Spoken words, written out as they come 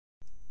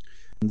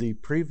In the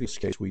previous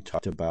case, we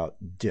talked about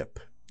DIP,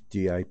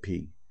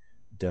 DIP,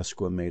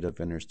 desquamative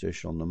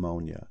interstitial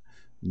pneumonia.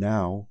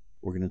 Now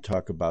we're going to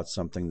talk about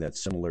something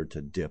that's similar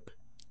to DIP,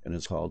 and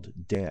it's called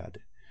DAD,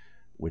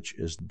 which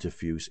is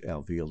diffuse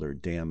alveolar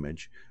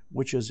damage,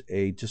 which is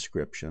a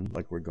description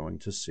like we're going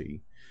to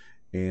see,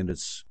 and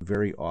it's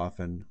very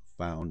often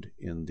found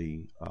in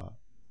the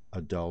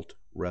adult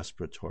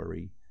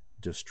respiratory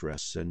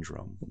distress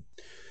syndrome.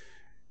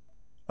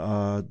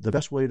 The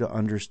best way to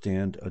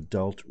understand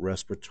adult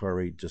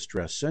respiratory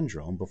distress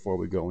syndrome, before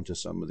we go into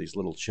some of these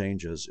little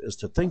changes, is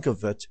to think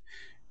of it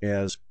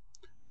as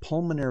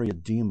pulmonary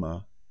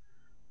edema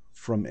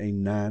from a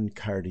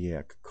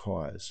non-cardiac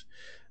cause.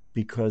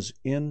 Because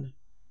in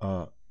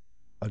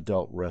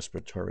adult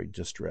respiratory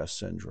distress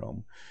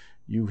syndrome,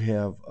 you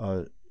have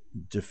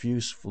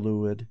diffuse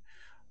fluid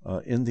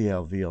in the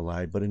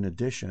alveoli, but in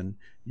addition,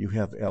 you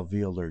have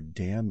alveolar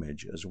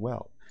damage as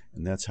well.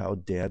 And that's how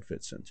DAD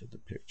fits into the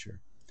picture.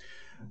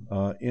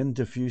 In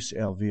diffuse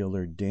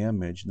alveolar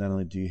damage, not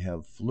only do you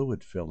have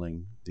fluid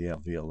filling the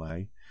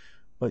alveoli,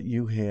 but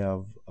you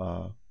have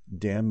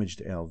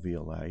damaged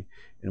alveoli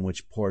in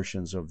which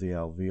portions of the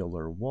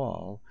alveolar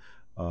wall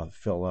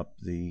fill up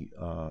the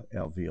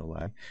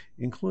alveoli,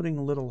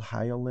 including little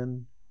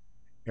hyaline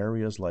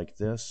areas like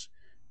this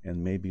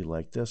and maybe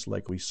like this,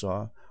 like we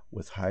saw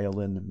with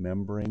hyaline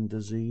membrane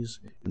disease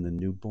in the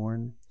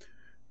newborn,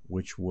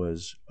 which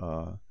was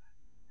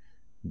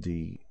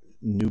the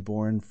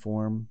newborn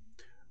form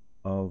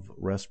of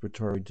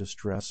respiratory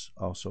distress,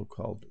 also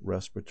called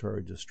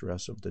respiratory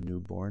distress of the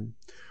newborn.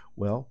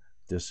 Well,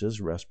 this is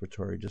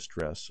respiratory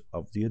distress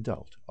of the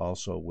adult,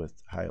 also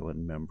with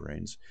hyaline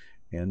membranes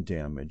and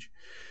damage.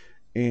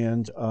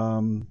 And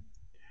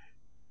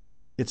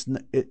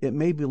it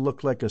maybe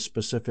look like a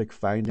specific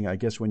finding, I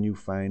guess, when you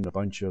find a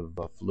bunch of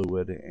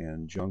fluid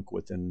and junk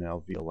within an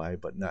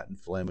alveoli, but not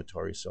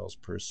inflammatory cells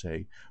per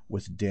se,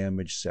 with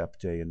damaged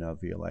septae and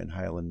alveoli and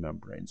hyaline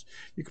membranes.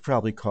 You could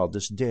probably call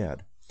this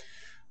DAD.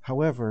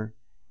 However,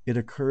 it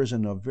occurs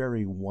in a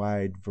very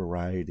wide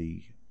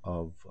variety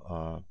of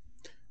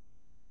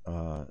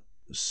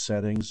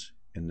settings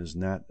and is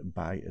not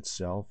by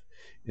itself.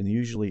 And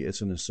usually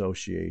it's an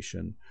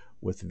association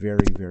with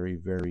very, very,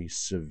 very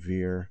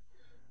severe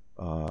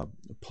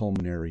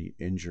pulmonary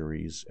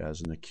injuries as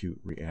an acute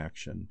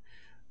reaction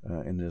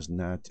and is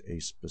not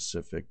a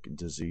specific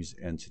disease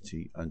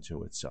entity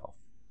unto itself.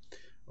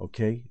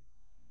 Okay,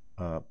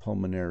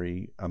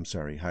 hyaline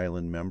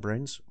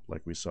membranes,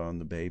 like we saw in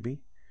the baby,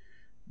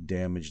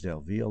 damaged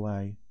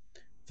alveoli,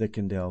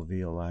 thickened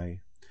alveoli,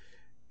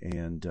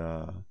 and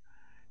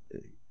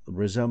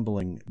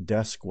resembling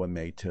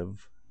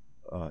desquamative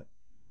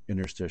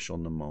interstitial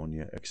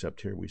pneumonia,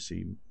 except here we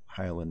see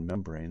hyaline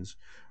membranes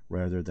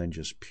rather than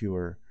just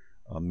pure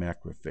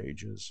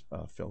macrophages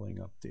filling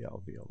up the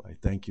alveoli.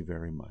 Thank you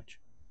very much.